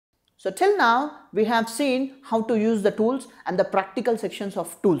So till now we have seen how to use the tools and the practical sections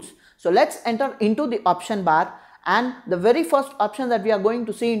of tools. So let's enter into the option bar, and the very first option that we are going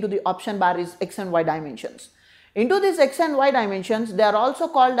to see into the option bar is X and Y dimensions. Into these X and Y dimensions, they are also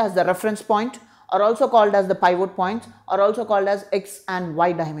called as the reference point, or also called as the pivot points, or also called as X and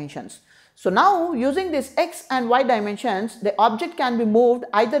Y dimensions. So now using this X and Y dimensions, the object can be moved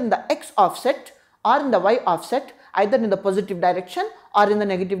either in the X offset or in the Y offset, either in the positive direction or in the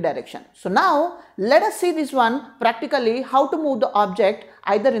negative direction. So now let us see this one practically, how to move the object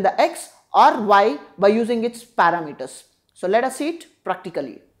either in the X or Y by using its parameters. So let us see it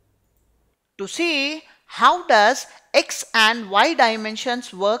practically. To see how does X and Y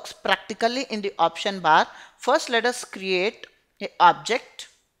dimensions works practically in the option bar, first let us create an object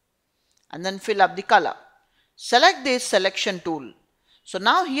and then fill up the color. Select this selection tool. So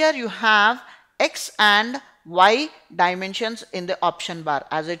now here you have X and Y dimensions in the option bar.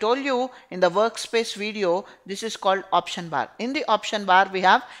 As I told you in the workspace video, this is called option bar. In the option bar we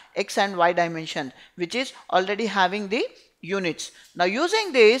have X and Y dimension, which is already having the units. Now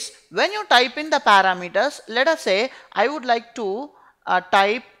using this, when you type in the parameters, let us say I would like to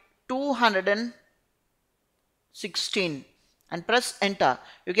type 216 and press enter.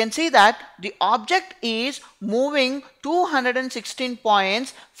 You can see that the object is moving 216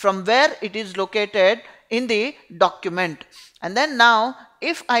 points from where it is located in the document. And then now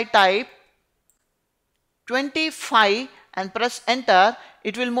if I type 25 and press enter,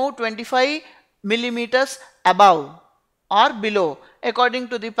 it will move 25 millimeters above or below according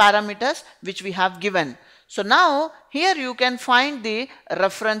to the parameters which we have given. So now here you can find the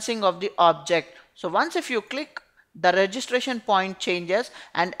referencing of the object. So once if you click, the registration point changes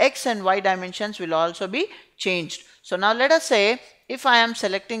and X and Y dimensions will also be changed. So now let us say if I am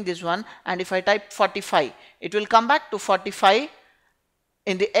selecting this one and if I type 45, it will come back to 45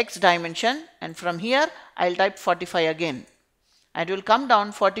 in the X dimension, and from here I'll type 45 again and it will come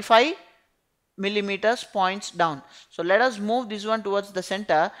down 45 millimeters points down. So let us move this one towards the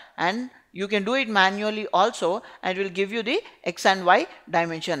center, and you can do it manually also, and it will give you the X and Y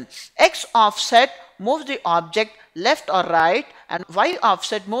dimension. X offset moves the object left or right, and Y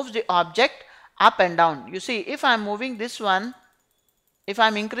offset moves the object up and down. You see, if I am moving this one, if I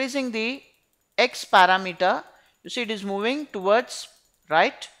am increasing the X parameter, you see it is moving towards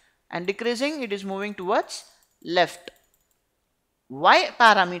right, and decreasing it is moving towards left. Y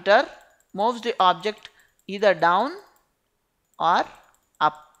parameter moves the object either down or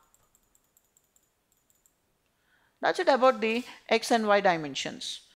up. That's it about the X and Y dimensions.